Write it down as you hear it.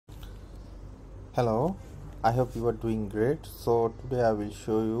Hello, I hope you are doing great. So today I will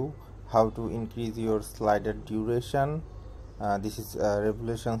show you how to increase your slider duration. This is a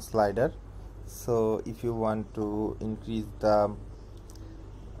Revolution slider. So if you want to increase the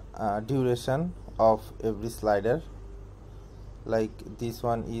duration of every slider, like this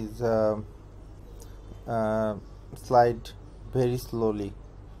one is slide very slowly,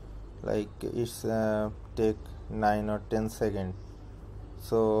 like it's take 9 or 10 seconds.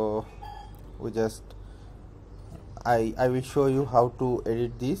 So we just I will show you how to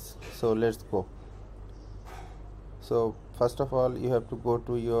edit this. So let's go. So first of all, you have to go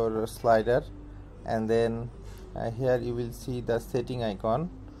to your slider, and then here you will see the setting icon.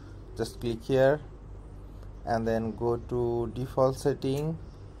 Just click here and then go to default setting,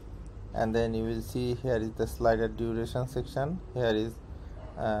 and then you will see here is the slider duration section. Here is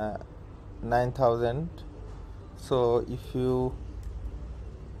 9000. So if you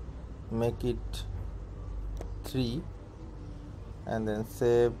make it 3 and then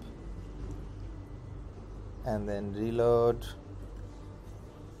save and then reload.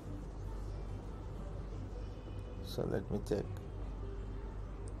 So let me check.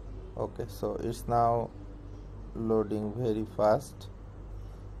 Okay, so it's now loading very fast.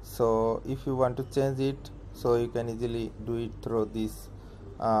 So if you want to change it, so you can easily do it through this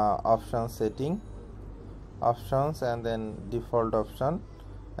options and then default option,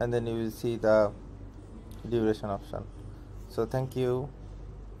 and then you will see the duration option. So thank you.